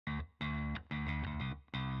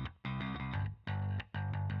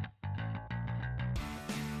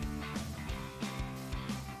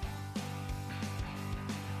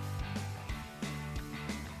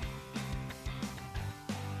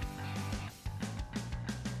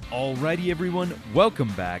Alrighty, everyone,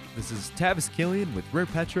 welcome back. This is Tavis Killian with Rare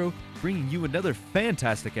Petro, bringing you another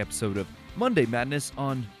fantastic episode of Monday Madness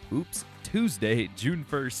on, Tuesday, June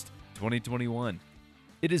 1st, 2021.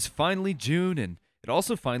 It is finally June, and it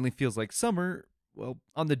also finally feels like summer, well,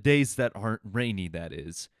 on the days that aren't rainy, that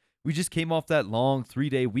is. We just came off that long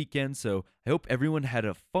 3-day weekend, so I hope everyone had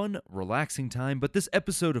a fun, relaxing time. But this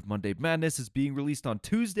episode of Monday Madness is being released on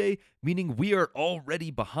Tuesday, meaning we are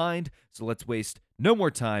already behind, so let's waste no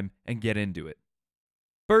more time and get into it.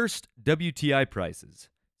 First, WTI prices.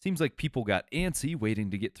 Seems like people got antsy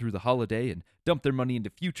waiting to get through the holiday and dump their money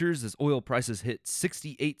into futures as oil prices hit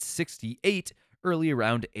 68.68 early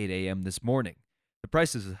around 8 a.m. this morning. The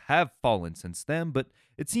prices have fallen since then, but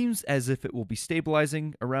it seems as if it will be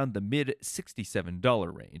stabilizing around the mid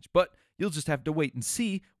 $67 range, but you'll just have to wait and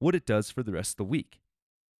see what it does for the rest of the week.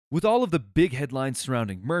 With all of the big headlines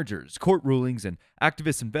surrounding mergers, court rulings, and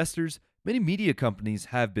activist investors, many media companies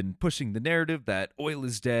have been pushing the narrative that oil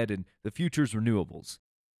is dead and the future's renewables.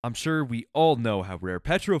 I'm sure we all know how Rare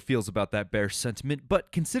Petro feels about that bearish sentiment,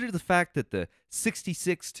 but consider the fact that the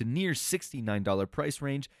 $66 to near $69 price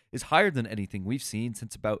range is higher than anything we've seen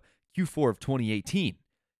since about Q4 of 2018.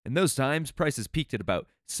 In those times, prices peaked at about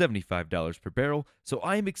 $75 per barrel, so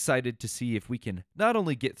I am excited to see if we can not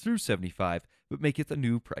only get through 75, but make it the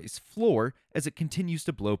new price floor as it continues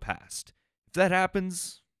to blow past. If that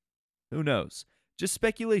happens, who knows? Just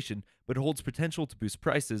speculation, but it holds potential to boost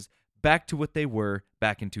prices back to what they were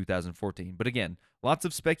back in 2014. But again, lots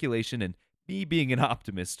of speculation and me being an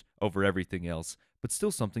optimist over everything else, but still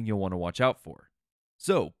something you'll want to watch out for.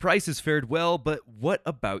 So, prices fared well, but what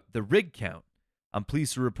about the rig count? I'm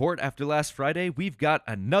pleased to report after last Friday, we've got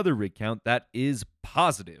another rig count that is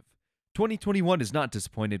positive. 2021 is not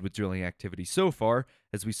disappointed with drilling activity so far,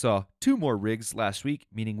 as we saw 2 more rigs last week,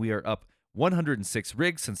 meaning we are up 106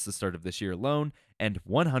 rigs since the start of this year alone, and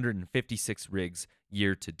 156 rigs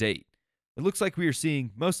year to date. It looks like we are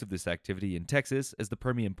seeing most of this activity in Texas as the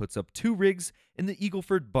Permian puts up 2 rigs and the Eagle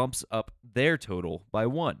Ford bumps up their total by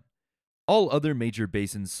 1. All other major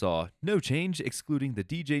basins saw no change, excluding the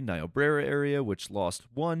DJ Niobrara area, which lost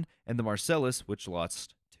 1, and the Marcellus, which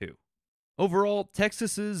lost 2. Overall,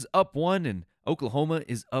 Texas is up 1 and Oklahoma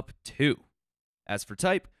is up 2. As for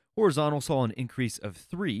type, horizontal saw an increase of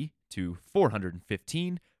 3 to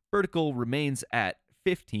 415, vertical remains at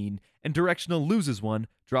 15, and directional loses 1,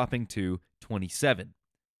 dropping to 27.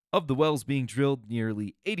 Of the wells being drilled,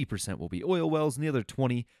 nearly 80% will be oil wells, and the other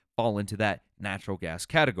 20 fall into that natural gas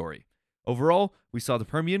category. Overall, we saw the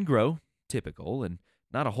Permian grow, typical, and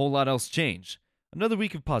not a whole lot else change. Another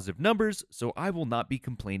week of positive numbers, so I will not be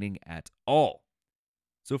complaining at all.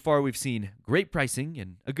 So far, we've seen great pricing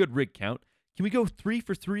and a good rig count. Can we go 3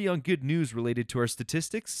 for 3 on good news related to our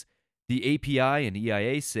statistics? The API and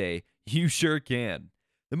EIA say, you sure can.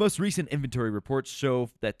 The most recent inventory reports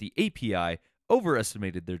show that the API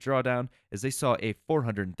overestimated their drawdown as they saw a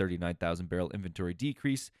 439,000 barrel inventory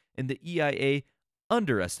decrease, and the EIA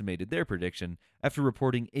underestimated their prediction after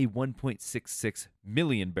reporting a 1.66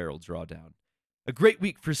 million barrel drawdown. A great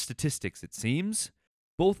week for statistics, it seems.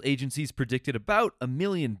 Both agencies predicted about 1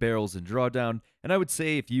 million barrels in drawdown, and I would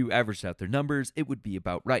say if you averaged out their numbers, it would be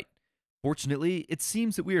about right. Fortunately, it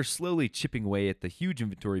seems that we are slowly chipping away at the huge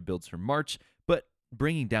inventory builds from March, but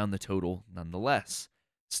bringing down the total nonetheless.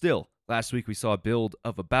 Still, last week we saw a build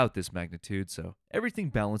of about this magnitude, so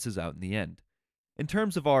everything balances out in the end. In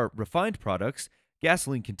terms of our refined products,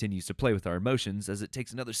 gasoline continues to play with our emotions as it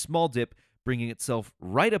takes another small dip, bringing itself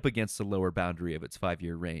right up against the lower boundary of its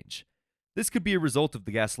 5-year range. This could be a result of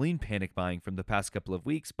the gasoline panic buying from the past couple of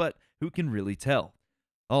weeks, but who can really tell?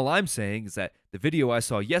 All I'm saying is that the video I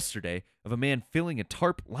saw yesterday of a man filling a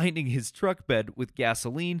tarp lining his truck bed with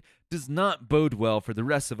gasoline does not bode well for the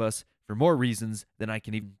rest of us for more reasons than I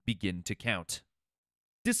can even begin to count.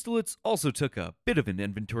 Distillates also took a bit of an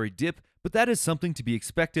inventory dip, but that is something to be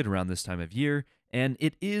expected around this time of year, and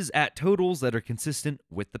it is at totals that are consistent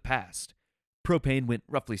with the past. Propane went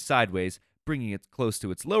roughly sideways, bringing it close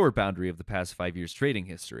to its lower boundary of the past 5 years' trading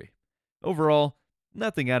history. Overall,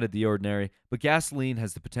 nothing out of the ordinary, but gasoline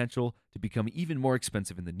has the potential to become even more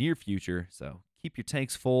expensive in the near future, so keep your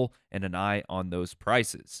tanks full and an eye on those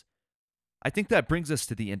prices. I think that brings us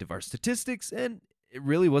to the end of our statistics, and it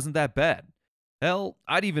really wasn't that bad. Hell,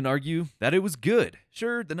 I'd even argue that it was good.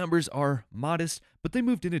 Sure, the numbers are modest, but they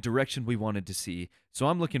moved in a direction we wanted to see, so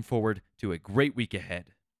I'm looking forward to a great week ahead.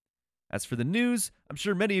 As for the news, I'm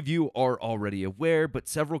sure many of you are already aware, but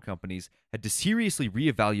several companies had to seriously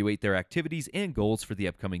reevaluate their activities and goals for the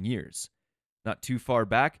upcoming years. Not too far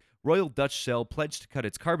back, Royal Dutch Shell pledged to cut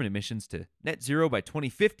its carbon emissions to net zero by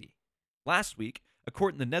 2050. Last week, a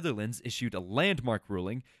court in the Netherlands issued a landmark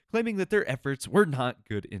ruling claiming that their efforts were not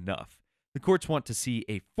good enough. The courts want to see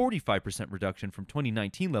a 45% reduction from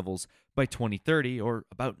 2019 levels by 2030, or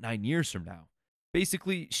about 9 years from now.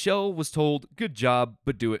 Basically, Shell was told, good job,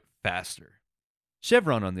 but do it faster.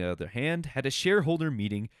 Chevron, on the other hand, had a shareholder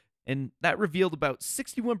meeting, and that revealed about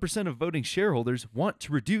 61% of voting shareholders want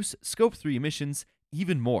to reduce Scope 3 emissions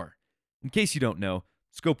even more. In case you don't know,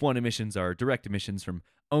 Scope 1 emissions are direct emissions from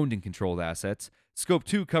owned and controlled assets. Scope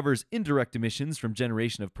 2 covers indirect emissions from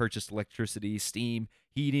generation of purchased electricity, steam,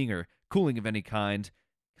 heating, or cooling of any kind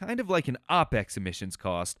of like an OPEX emissions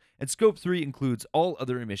cost, and Scope 3 includes all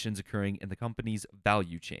other emissions occurring in the company's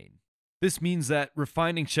value chain. This means that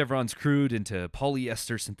refining Chevron's crude into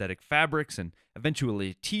polyester synthetic fabrics and eventually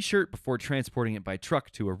a t-shirt before transporting it by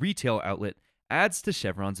truck to a retail outlet adds to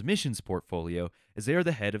Chevron's emissions portfolio, as they are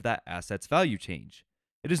the head of that asset's value chain.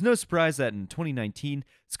 It is no surprise that in 2019,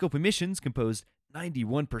 scope emissions composed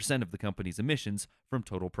 91% of the company's emissions from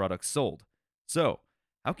total products sold. So,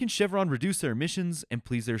 how can Chevron reduce their emissions and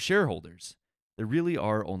please their shareholders? There really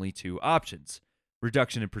are only two options: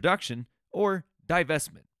 reduction in production or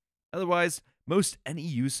divestment. Otherwise, most any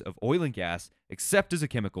use of oil and gas, except as a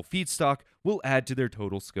chemical feedstock, will add to their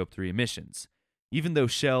total Scope 3 emissions. Even though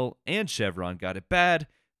Shell and Chevron got it bad,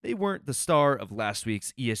 they weren't the star of last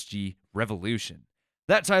week's ESG revolution.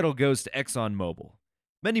 That title goes to ExxonMobil.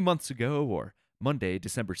 Many months ago, or Monday,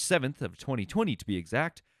 December 7th of 2020 to be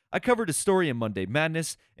exact, I covered a story in Monday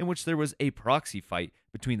Madness in which there was a proxy fight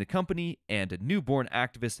between the company and a newborn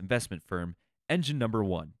activist investment firm, Engine Number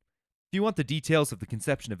One. If you want the details of the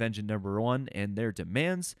conception of Engine Number One and their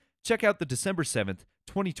demands, check out the December 7th,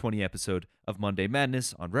 2020 episode of Monday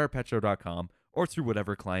Madness on rarepetro.com or through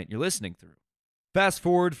whatever client you're listening through. Fast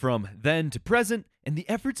forward from then to present, and the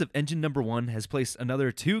efforts of Engine Number One has placed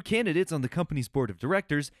another two candidates on the company's board of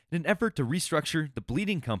directors in an effort to restructure the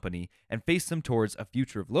bleeding company and face them towards a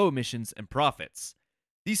future of low emissions and profits.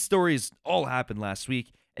 These stories all happened last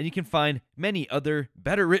week, and you can find many other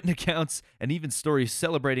better written accounts and even stories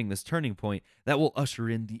celebrating this turning point that will usher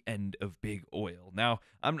in the end of big oil. Now,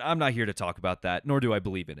 I'm not here to talk about that, nor do I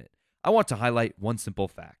believe in it. I want to highlight one simple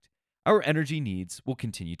fact: our energy needs will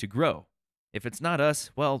continue to grow. If it's not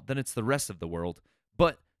us, well, then it's the rest of the world.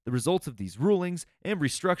 But the results of these rulings and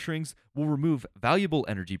restructurings will remove valuable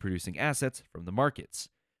energy-producing assets from the markets.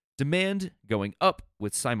 Demand going up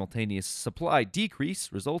with simultaneous supply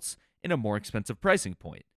decrease results in a more expensive pricing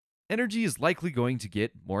point. Energy is likely going to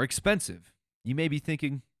get more expensive. You may be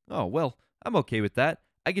thinking, oh, well, I'm okay with that.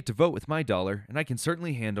 I get to vote with my dollar, and I can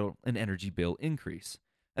certainly handle an energy bill increase.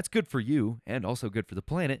 That's good for you, and also good for the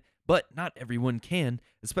planet, but not everyone can,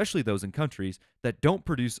 especially those in countries that don't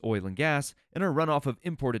produce oil and gas and are run off of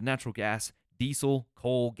imported natural gas, diesel,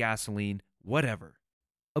 coal, gasoline, whatever.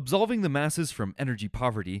 Absolving the masses from energy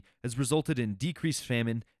poverty has resulted in decreased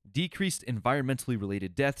famine, decreased environmentally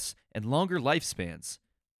related deaths, and longer lifespans.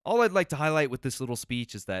 All I'd like to highlight with this little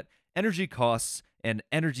speech is that energy costs and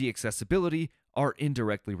energy accessibility are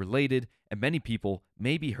indirectly related, and many people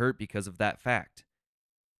may be hurt because of that fact.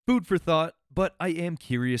 Food for thought, but I am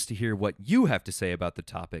curious to hear what you have to say about the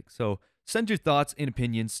topic, so send your thoughts and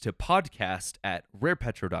opinions to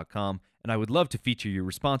podcast@rarepetro.com, and I would love to feature your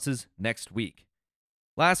responses next week.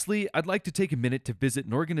 Lastly, I'd like to take a minute to visit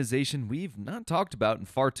an organization we've not talked about in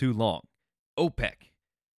far too long: OPEC.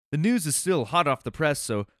 The news is still hot off the press,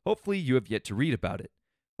 so hopefully you have yet to read about it.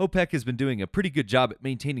 OPEC has been doing a pretty good job at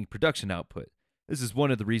maintaining production output. This is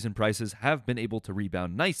one of the reasons prices have been able to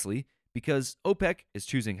rebound nicely, because OPEC is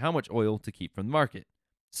choosing how much oil to keep from the market.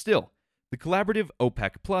 Still, the collaborative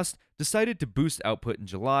OPEC Plus decided to boost output in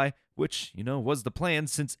July, which, was the plan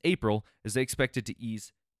since April, as they expected to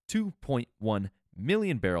ease 2.1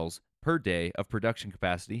 million barrels per day of production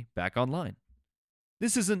capacity back online.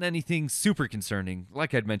 This isn't anything super concerning.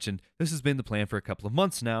 Like I'd mentioned, this has been the plan for a couple of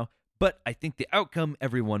months now, but I think the outcome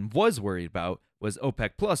everyone was worried about was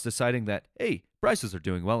OPEC Plus deciding that, hey, prices are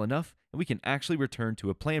doing well enough, and we can actually return to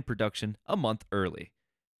a planned production a month early.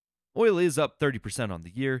 Oil is up 30% on the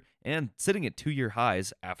year and sitting at 2-year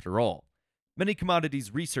highs after all. Many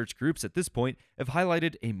commodities research groups at this point have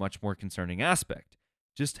highlighted a much more concerning aspect: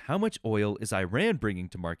 just how much oil is Iran bringing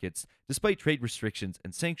to markets despite trade restrictions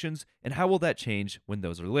and sanctions, and how will that change when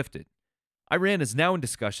those are lifted? Iran is now in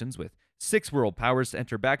discussions with 6 world powers to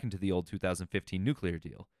enter back into the old 2015 nuclear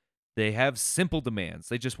deal. They have simple demands.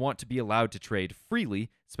 They just want to be allowed to trade freely,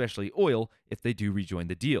 especially oil, if they do rejoin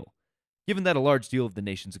the deal. Given that a large deal of the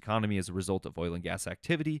nation's economy is a result of oil and gas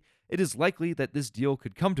activity, it is likely that this deal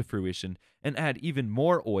could come to fruition and add even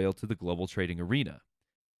more oil to the global trading arena.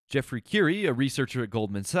 Jeffrey Curie, a researcher at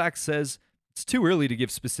Goldman Sachs, says, It's too early to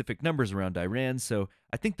give specific numbers around Iran, so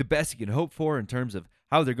I think the best you can hope for in terms of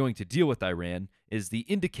how they're going to deal with Iran is the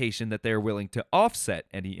indication that they are willing to offset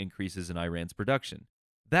any increases in Iran's production.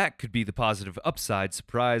 That could be the positive upside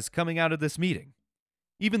surprise coming out of this meeting.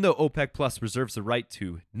 Even though OPEC Plus reserves the right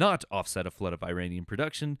to not offset a flood of Iranian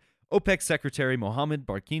production, OPEC Secretary Mohammed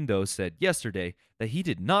Barkindo said yesterday that he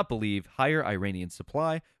did not believe higher Iranian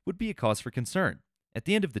supply would be a cause for concern. At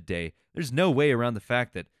the end of the day, there's no way around the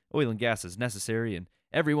fact that oil and gas is necessary and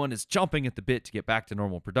everyone is chomping at the bit to get back to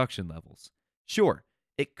normal production levels. Sure,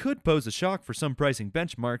 it could pose a shock for some pricing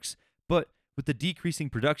benchmarks, but with the decreasing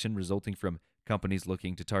production resulting from companies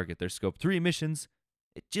looking to target their Scope 3 emissions,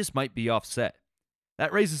 it just might be offset.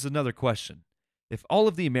 That raises another question. If all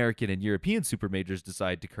of the American and European supermajors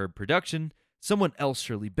decide to curb production, someone else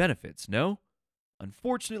surely benefits, no?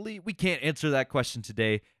 Unfortunately, we can't answer that question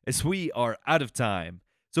today as we are out of time.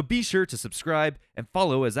 So be sure to subscribe and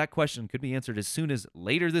follow as that question could be answered as soon as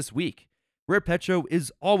later this week. Rare Petro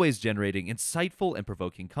is always generating insightful and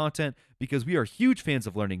provoking content because we are huge fans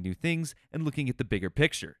of learning new things and looking at the bigger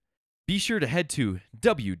picture. Be sure to head to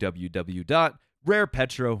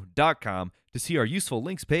www.rarepetro.com to see our useful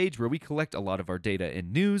links page where we collect a lot of our data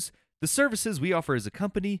and news, the services we offer as a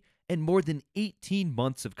company, and more than 18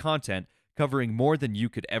 months of content covering more than you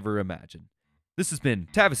could ever imagine. This has been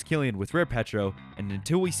Tavis Killian with Rare Petro, and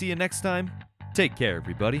until we see you next time, take care,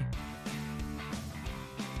 everybody.